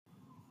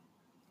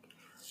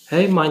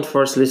Hey,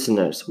 Mindforce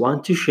listeners,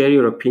 want to share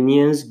your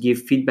opinions,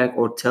 give feedback,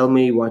 or tell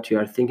me what you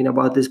are thinking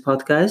about this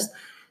podcast?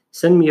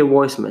 Send me a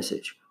voice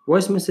message.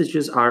 Voice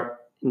messages are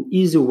an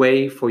easy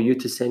way for you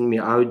to send me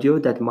audio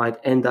that might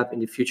end up in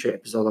the future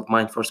episode of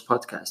Mindforce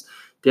podcast.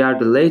 They are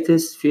the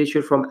latest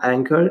feature from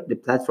Anchor, the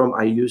platform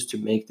I use to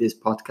make this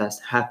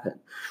podcast happen.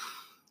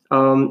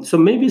 So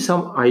maybe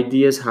some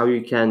ideas how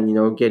you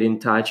can get in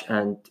touch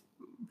and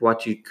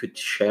what you could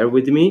share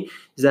with me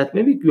is that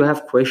maybe you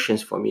have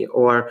questions for me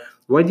or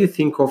what do you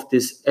think of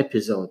this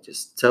episode?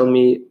 Just tell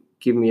me,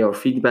 give me your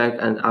feedback,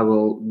 and I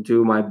will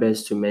do my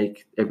best to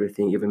make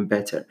everything even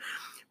better.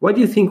 What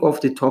do you think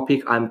of the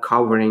topic I'm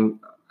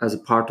covering as a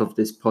part of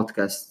this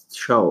podcast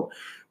show?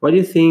 What do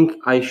you think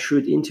I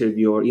should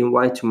interview or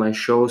invite to my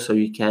show so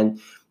you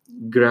can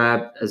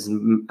grab as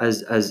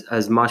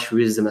much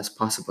wisdom as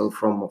possible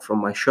from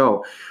my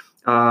show?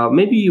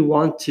 Maybe you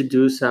want to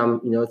do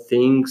some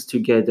things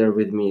together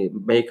with me,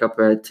 make up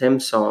a theme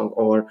song,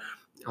 or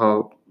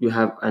you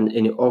have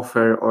any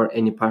offer or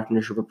any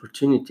partnership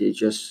opportunity.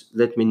 Just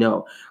let me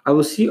know. I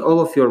will see all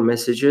of your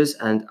messages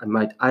and I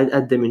might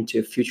add them into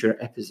a future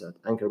episode.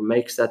 Anchor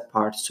makes that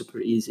part super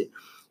easy.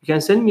 You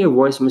can send me a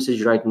voice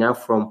message right now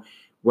from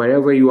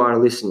wherever you are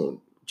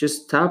listening.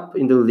 Just tap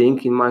in the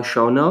link in my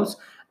show notes,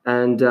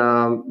 and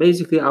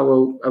basically I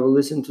will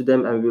listen to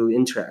them and we'll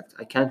interact.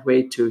 I can't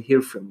wait to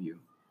hear from you.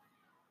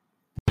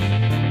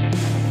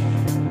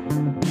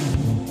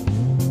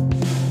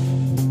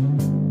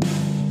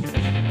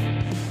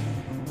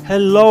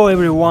 Hello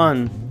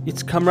everyone,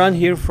 it's Kamran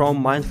here from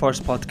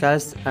Mindforce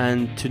podcast,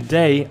 and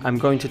today I'm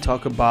going to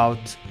talk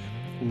about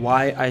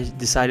why I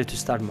decided to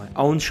start my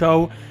own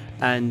show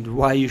and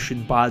why you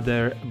should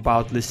bother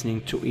about listening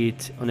to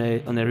it on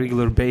a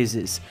regular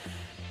basis.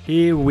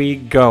 Here we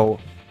go.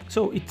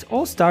 So it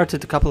all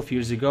started a couple of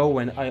years ago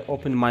when I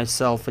opened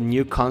myself a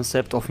new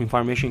concept of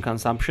information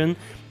consumption,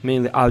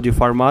 mainly audio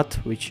format,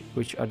 which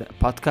are the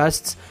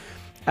podcasts,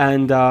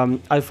 and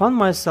I found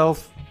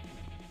myself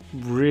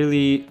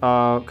really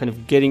kind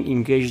of getting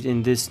engaged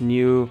in this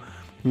new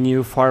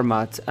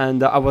format,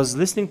 and I was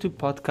listening to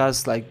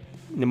podcasts like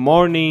in the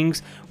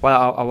mornings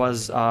while I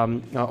was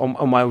on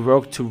my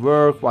work to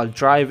work, while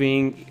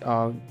driving,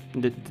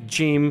 the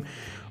gym,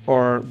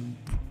 or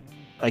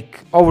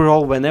like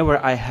overall whenever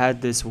I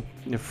had this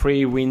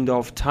free window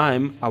of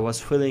time, I was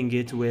filling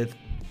it with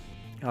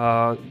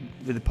the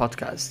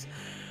podcast.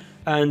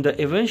 And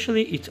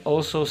eventually it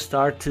also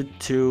started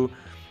to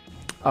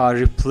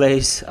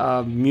replace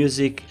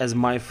music as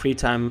my free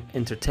time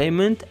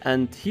entertainment,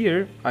 and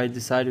here I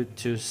decided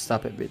to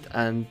stop a bit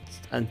and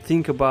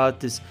think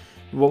about this,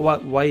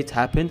 why it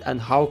happened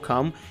and how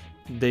come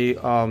they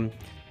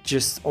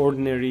just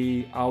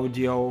ordinary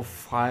audio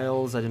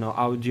files, I don't know,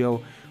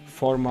 audio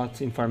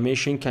format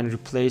information can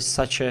replace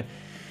such a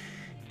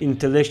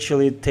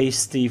intellectually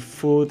tasty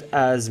food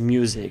as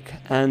music.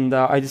 And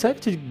I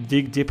decided to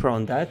dig deeper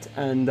on that,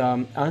 and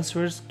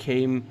answers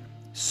came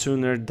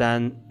sooner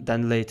than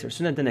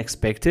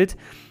expected,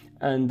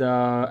 and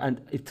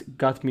it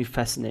got me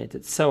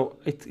fascinated. So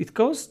it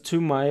goes to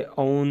my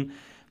own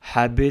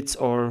habits,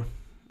 or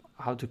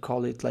how to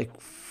call it, like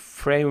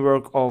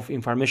framework of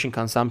information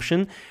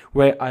consumption,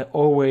 where I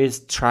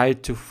always try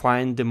to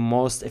find the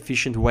most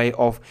efficient way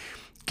of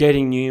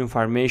getting new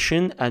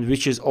information, and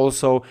which is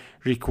also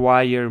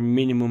require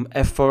minimum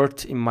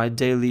effort in my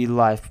daily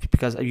life,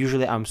 because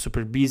usually I'm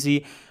super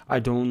busy.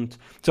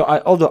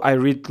 Although I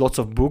read lots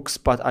of books,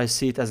 but I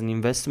see it as an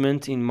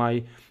investment in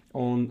my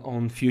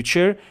own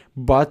future,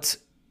 but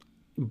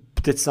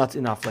that's not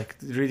enough. Like,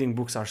 reading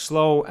books are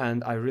slow,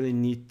 and I really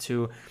need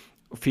to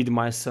feed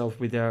myself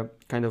with a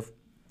kind of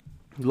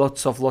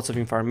lots of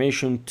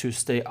information to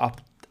stay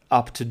up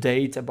to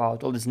date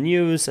about all this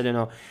news. I don't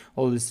know,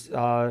 all this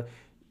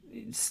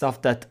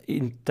stuff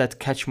that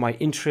catch my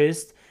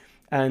interest.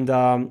 And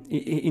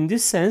in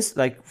this sense,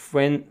 like,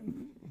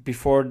 when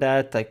before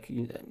that, like,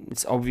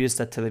 it's obvious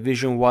that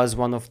television was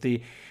one of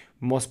the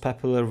most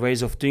popular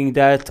ways of doing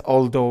that,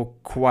 although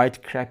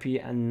quite crappy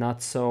and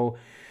not so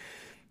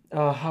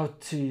how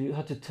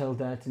to tell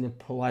that in a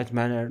polite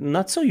manner,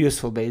 not so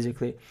useful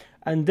basically.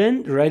 And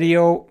then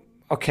radio,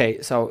 okay,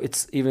 so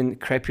it's even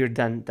crappier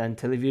than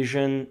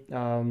television,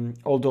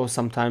 although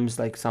sometimes,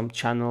 like, some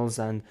channels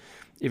and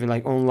even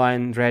like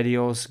online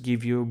radios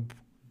give you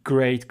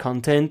great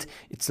content.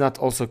 It's not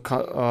also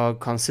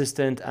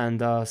consistent,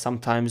 and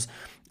sometimes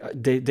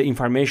the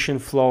information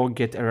flow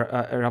get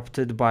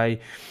erupted by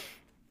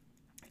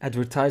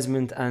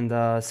advertisement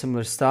and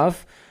similar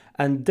stuff.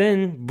 And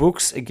then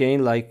books,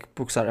 again, like,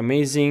 books are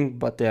amazing,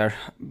 but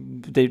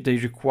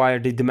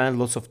they demand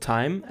lots of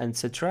time,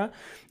 etc.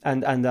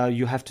 And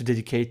you have to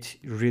dedicate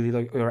really,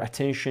 like, your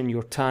attention,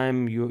 your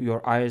time,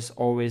 your eyes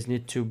always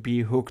need to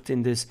be hooked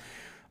in this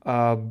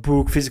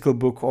physical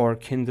book or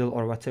Kindle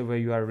or whatever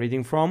you are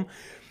reading from.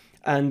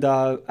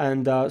 So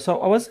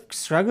I was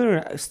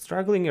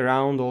struggling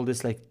around all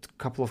this, like,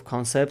 couple of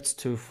concepts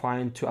to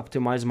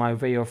optimize my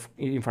way of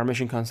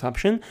information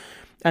consumption.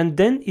 And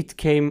then it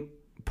came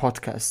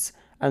podcasts.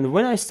 And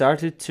when I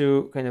started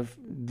to kind of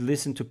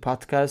listen to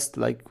podcasts,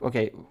 like,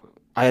 okay,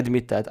 I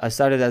admit that I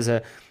started as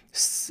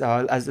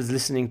as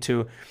listening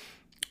to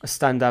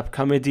stand-up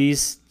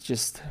comedies,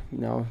 just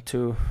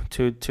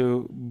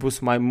to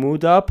boost my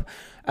mood up,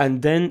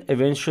 and then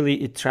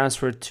eventually it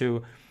transferred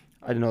to,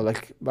 I don't know,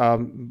 like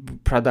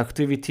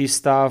productivity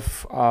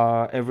stuff,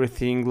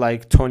 everything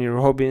like Tony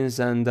Robbins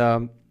and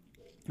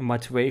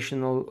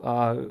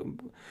motivational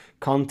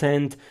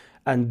content.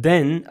 And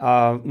then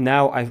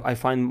now I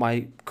find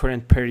my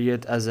current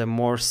period as a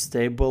more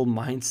stable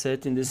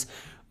mindset in this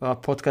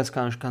podcast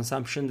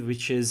consumption,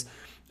 which is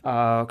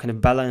kind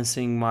of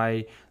balancing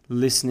my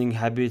listening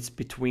habits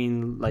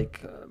between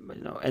like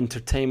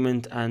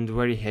entertainment and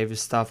very heavy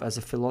stuff as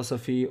a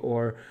philosophy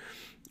or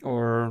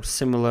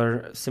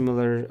similar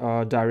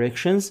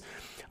directions.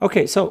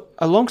 Okay, so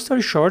a long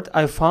story short,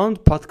 I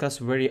found podcasts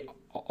very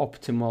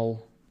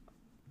optimal,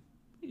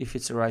 if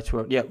it's the right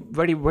word. Yeah,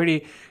 very,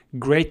 very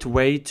great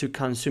way to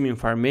consume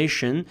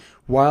information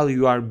while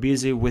you are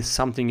busy with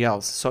something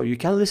else. So you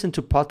can listen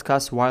to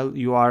podcasts while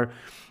you are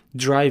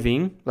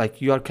driving, like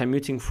you are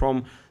commuting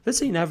from, let's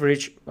say, in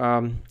average,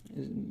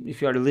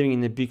 if you are living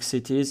in the big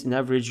cities, in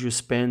average you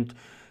spend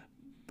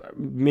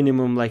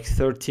minimum like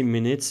 30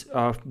 minutes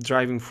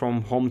driving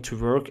from home to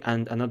work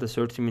and another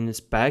 30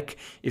 minutes back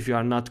if you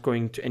are not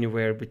going to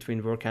anywhere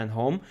between work and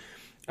home.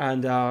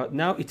 And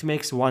now it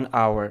makes 1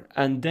 hour.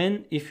 And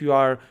then if you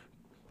are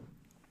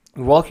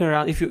walking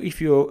around, if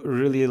you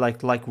really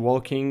like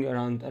walking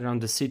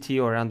around the city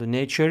or around the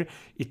nature,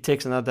 it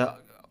takes another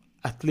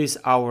at least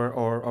hour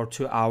or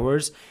 2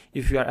 hours.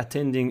 If you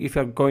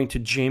are going to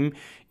gym,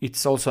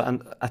 it's also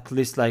at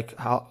least like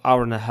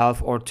hour and a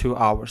half or 2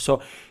 hours.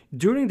 So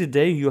during the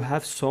day you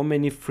have so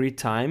many free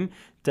time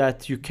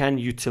that you can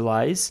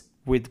utilize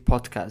with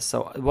podcasts.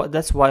 So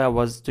that's why I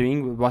was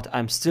doing what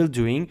I'm still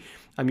doing.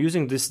 I'm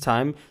using this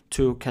time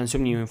to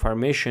consume new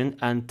information,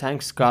 and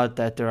thanks God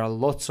that there are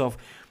lots of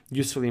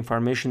useful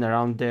information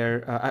around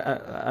there,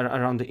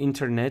 around the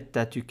internet,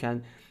 that you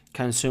can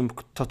consume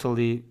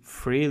totally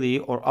freely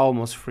or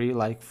almost free,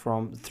 like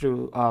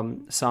through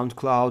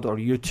SoundCloud or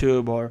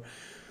YouTube or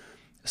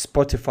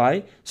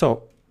Spotify.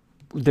 So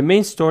the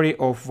main story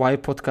of why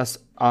podcasts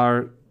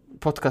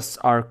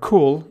are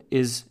cool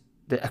is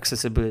the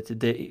accessibility,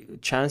 the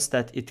chance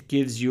that it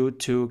gives you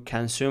to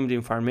consume the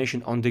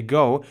information on the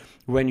go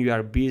when you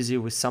are busy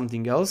with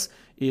something else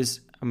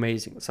is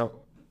amazing. So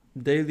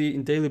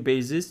daily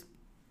basis,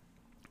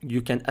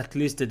 you can at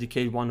least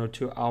dedicate 1 or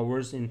 2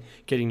 hours in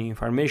getting new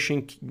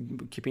information,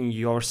 keeping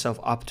yourself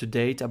up to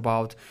date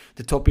about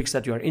the topics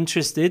that you are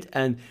interested.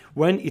 And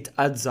when it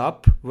adds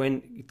up,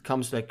 when it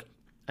comes like,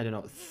 I don't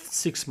know,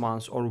 6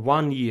 months or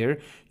 1 year,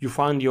 you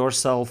find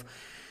yourself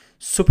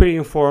super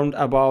informed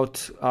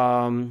about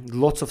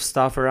lots of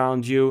stuff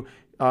around you.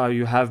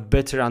 You have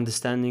better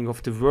understanding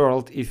of the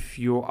world if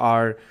you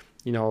are,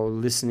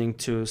 listening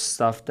to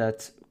stuff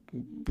that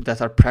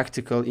are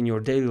practical in your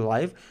daily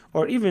life,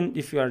 or even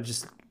if you are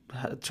just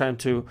trying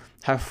to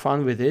have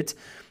fun with it.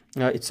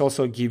 It's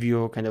also give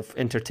you kind of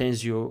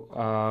entertains you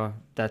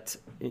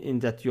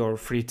that your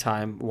free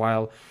time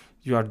while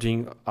you are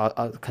doing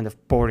a kind of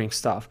boring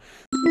stuff.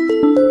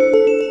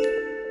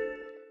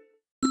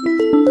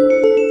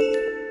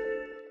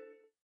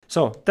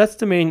 So that's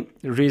the main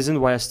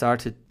reason why I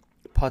started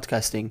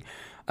podcasting.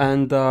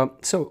 And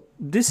so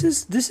this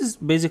is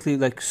basically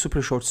like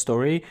super short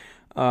story.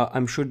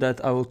 I'm sure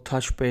that I will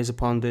touch base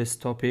upon this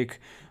topic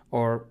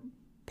or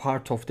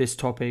part of this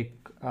topic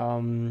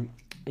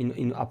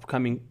in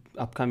upcoming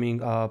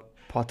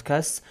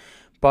podcasts.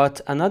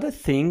 But another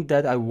thing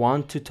that I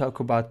want to talk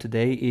about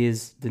today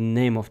is the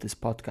name of this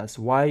podcast.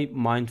 Why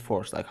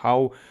Mindforce? Like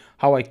how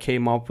I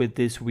came up with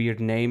this weird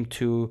name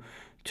to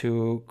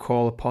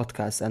call a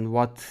podcast, and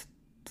what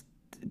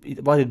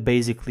it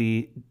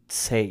basically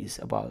says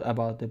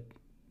about the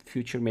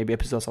future maybe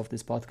episodes of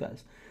this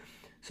podcast.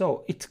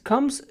 So it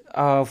comes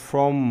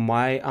from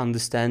my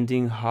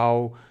understanding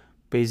how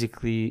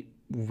basically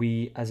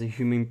we as a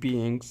human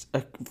beings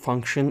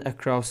function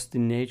across the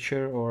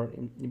nature or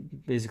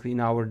basically in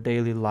our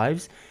daily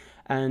lives.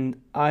 And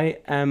I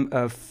am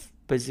a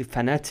basically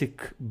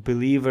fanatic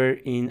believer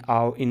in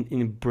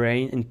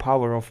brain, in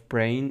power of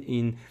brain,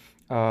 in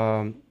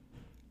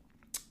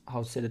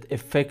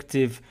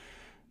effective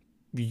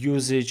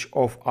usage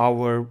of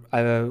our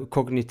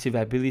cognitive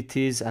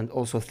abilities, and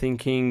also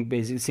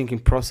basic thinking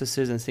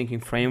processes and thinking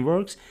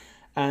frameworks.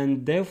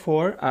 And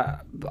therefore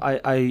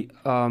I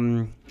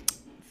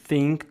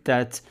think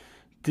that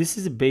this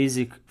is a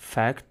basic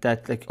fact,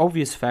 that like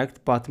obvious fact,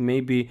 but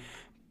maybe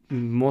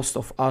most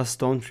of us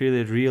don't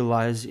really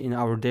realize in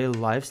our daily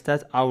lives,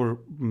 that our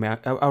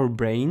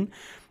brain,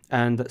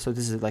 and so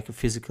this is like a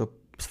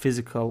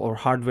physical or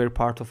hardware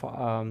part of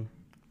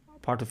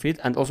it,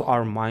 and also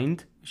our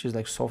mind, which is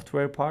like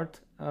software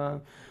part,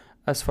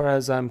 as far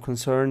as I'm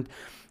concerned,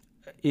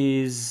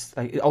 is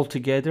like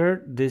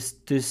altogether this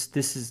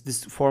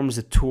forms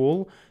a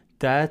tool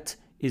that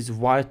is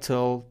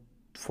vital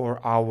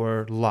for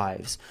our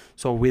lives.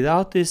 So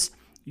without this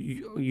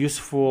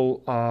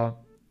useful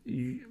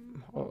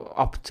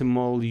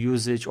optimal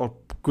usage or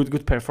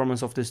good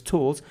performance of these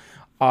tools,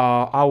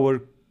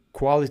 our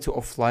quality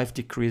of life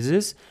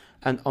decreases.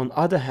 And on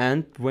other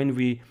hand, when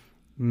we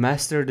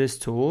master these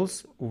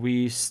tools,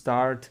 we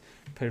start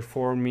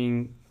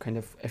performing kind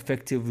of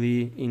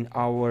effectively in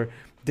our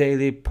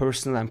daily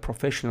personal and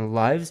professional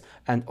lives,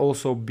 and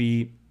also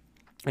be,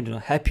 I don't know,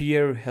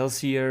 happier,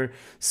 healthier,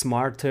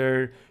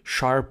 smarter,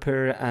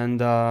 sharper, and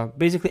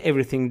basically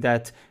everything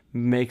that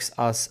makes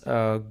us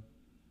a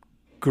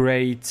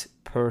great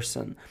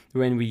person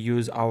when we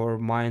use our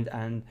mind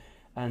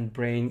and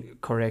brain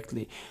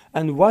correctly.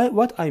 And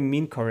what I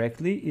mean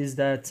correctly is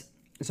that,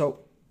 so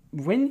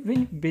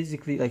when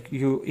basically, like,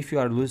 you, if you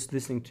are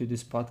listening to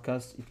this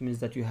podcast, it means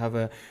that you have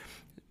a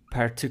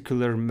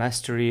particular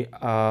mastery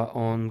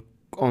on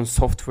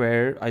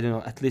software. I don't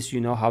know, at least you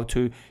know how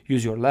to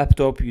use your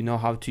laptop, you know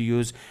how to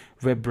use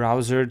web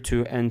browser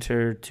to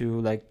enter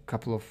to like a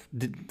couple of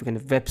kind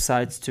of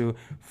websites to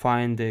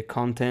find the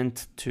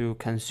content to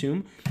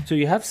consume. So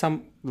you have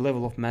some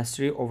level of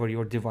mastery over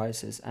your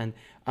devices, and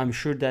I'm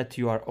sure that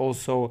you are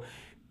also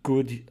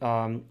good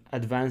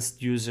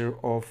advanced user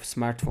of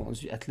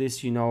smartphones. At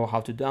least you know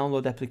how to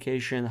download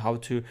application, how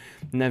to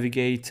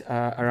navigate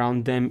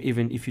around them,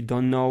 even if you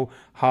don't know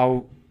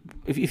how.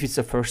 If it's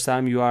the first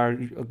time you are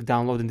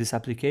downloading this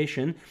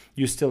application,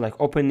 you still like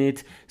open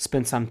it,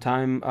 spend some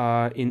time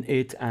in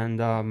it, and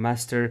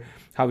master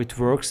how it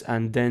works,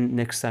 and then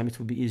next time it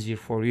will be easier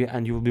for you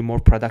and you will be more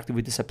productive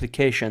with this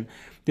application.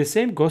 The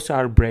same goes to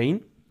our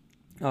brain.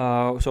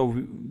 So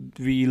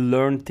we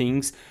learn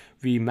things,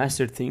 we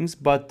master things,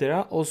 but there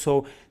are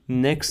also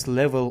next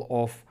level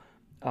of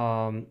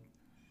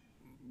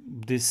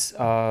this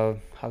how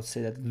to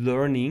say that,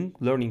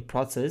 learning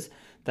process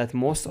that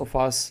most of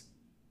us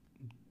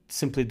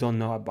simply don't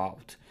know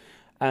about.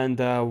 And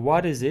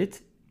what is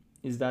it?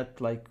 Is that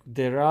like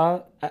there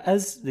are,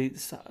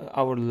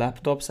 our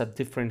laptops have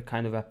different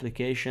kind of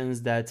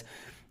applications that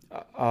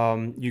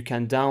you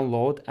can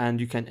download, and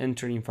you can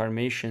enter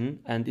information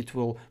and it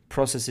will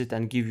process it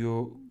and give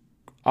you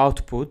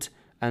output.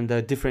 And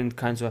different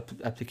kinds of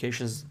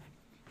applications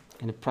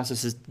kind of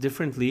processes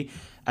differently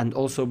and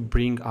also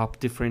bring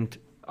up different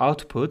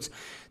outputs.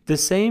 The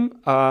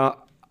same,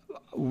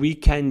 we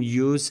can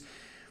use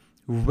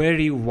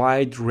very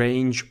wide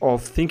range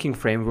of thinking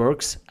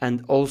frameworks,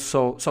 and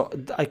also, so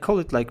I call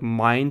it like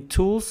mind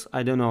tools.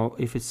 I don't know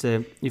if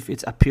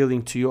it's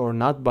appealing to you or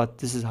not, but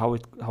this is how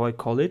I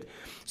call it.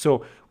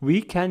 So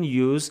we can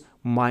use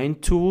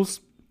mind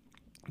tools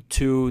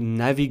to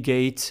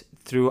navigate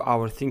through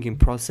our thinking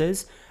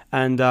process,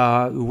 and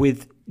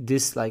with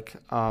this like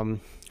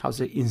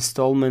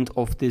installment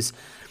of this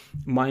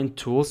mind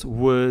tools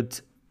would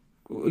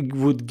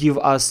give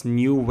us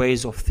new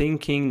ways of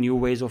thinking, new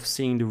ways of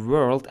seeing the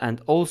world,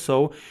 and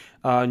also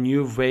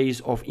new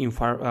ways of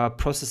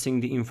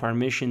processing the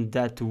information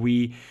that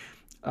we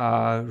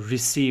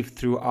receive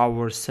through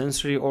our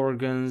sensory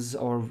organs,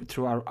 or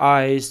through our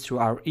eyes, through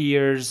our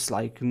ears,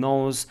 like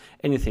nose,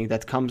 anything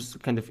that comes,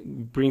 kind of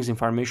brings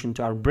information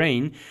to our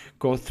brain,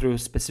 go through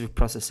specific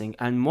processing.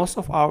 And most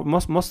of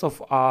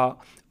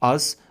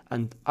us,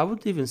 and I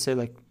would even say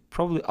like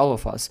probably all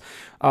of us,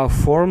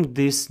 form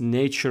this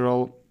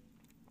natural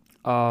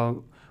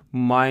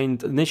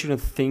natural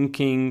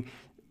thinking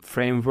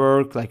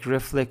framework, like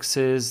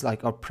reflexes,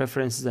 like our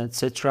preferences,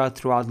 etc.,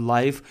 throughout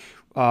life,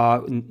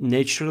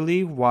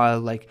 naturally, while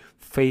like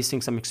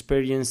facing some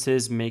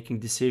experiences, making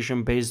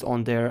decisions based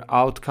on their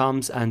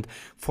outcomes, and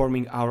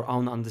forming our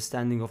own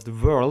understanding of the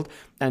world.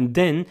 And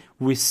then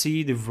we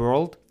see the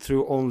world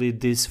through only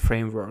this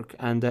framework,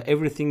 and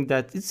everything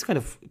that it's kind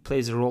of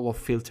plays a role of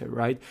filter,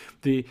 right?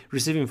 We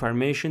receive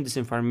information, this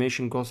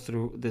information goes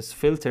through these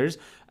filters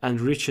and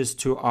reaches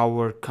to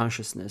our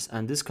consciousness,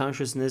 and this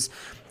consciousness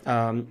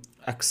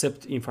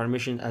accept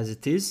information as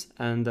it is,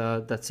 and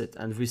that's it.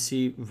 And we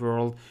see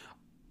world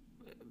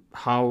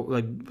how,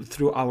 like,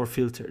 through our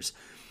filters.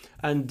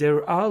 And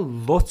there are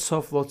lots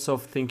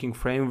of thinking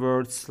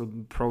frameworks,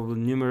 probably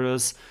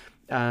numerous,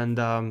 and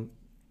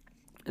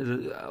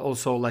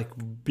also like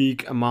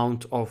big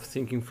amount of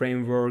thinking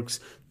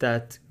frameworks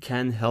that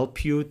can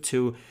help you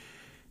to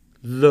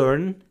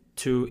learn,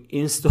 to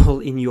install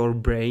in your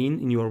brain,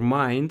 in your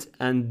mind,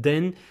 and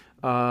then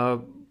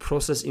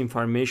process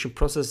information,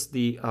 process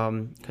the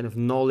kind of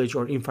knowledge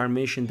or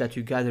information that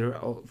you gather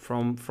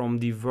from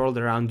the world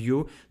around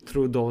you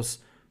through those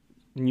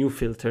new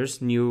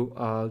filters, new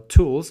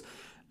tools.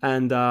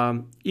 And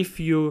if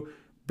you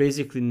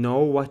basically know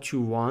what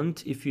you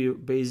want, if you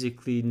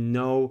basically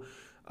know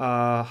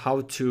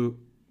how to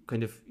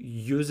kind of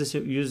use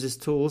these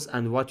tools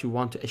and what you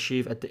want to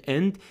achieve at the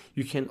end,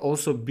 you can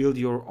also build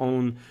your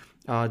own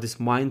these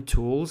mind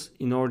tools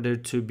in order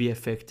to be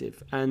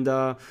effective. And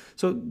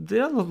so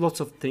there are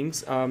lots of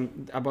things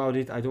about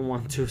it. I don't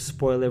want to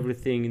spoil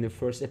everything in the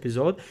first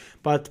episode,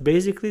 but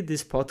basically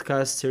this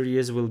podcast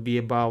series will be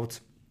about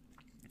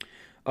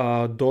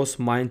those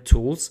mind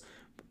tools,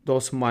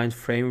 those mind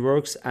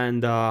frameworks,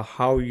 and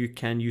how you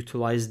can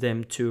utilize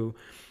them to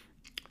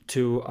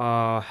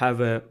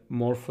have a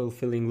more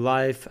fulfilling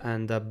life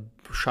and a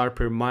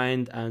sharper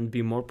mind and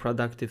be more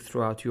productive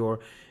throughout your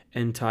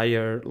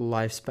entire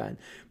lifespan.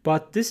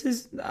 But this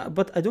is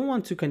but I don't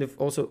want to kind of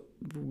also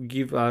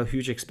give a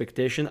huge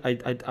expectation.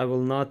 I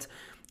will not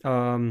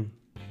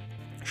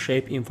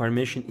shape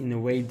information in a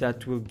way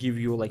that will give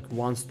you like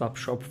one-stop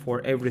shop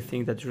for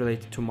everything that's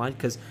related to mine,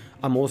 because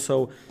I'm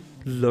also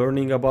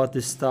learning about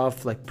this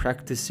stuff, like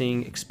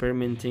practicing,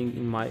 experimenting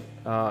in my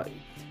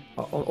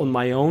on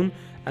my own,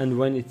 and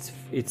when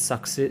it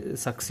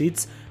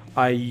succeeds,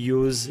 I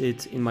use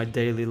it in my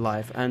daily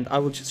life, and I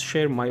will just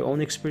share my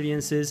own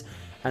experiences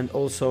and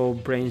also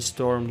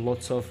brainstorm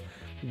lots of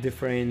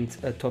different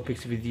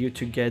topics with you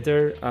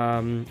together,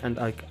 and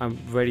I'm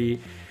very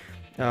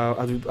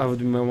I would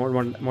be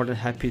more than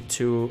happy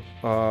to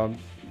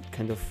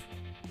kind of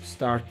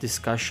start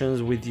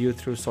discussions with you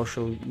through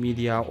social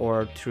media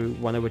or through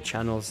whatever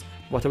channels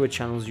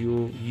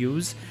you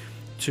use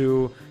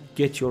to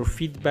get your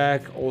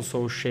feedback,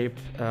 also shape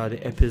the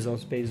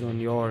episodes based on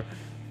your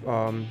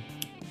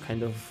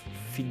kind of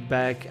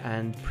feedback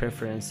and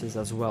preferences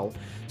as well.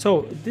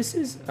 So this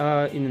is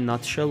in a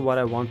nutshell what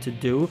I want to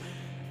do,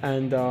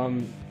 and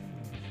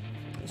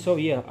so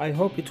yeah, I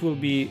hope it will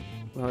be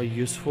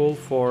useful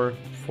for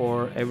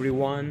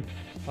everyone,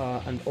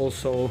 and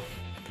also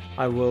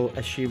I will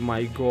achieve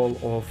my goal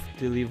of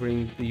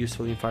delivering the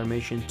useful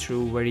information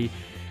through very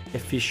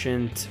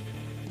efficient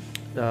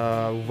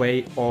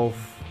way of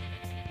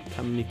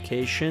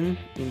communication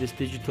in this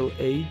digital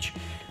age,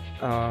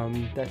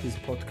 that is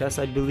podcast,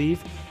 I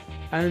believe.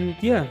 And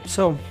yeah,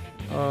 so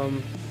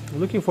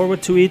looking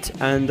forward to it,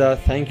 and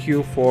thank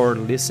you for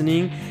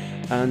listening,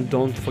 and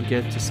don't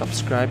forget to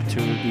subscribe to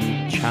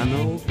the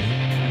channel,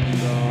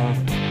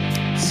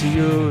 and see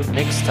you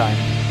next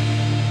time.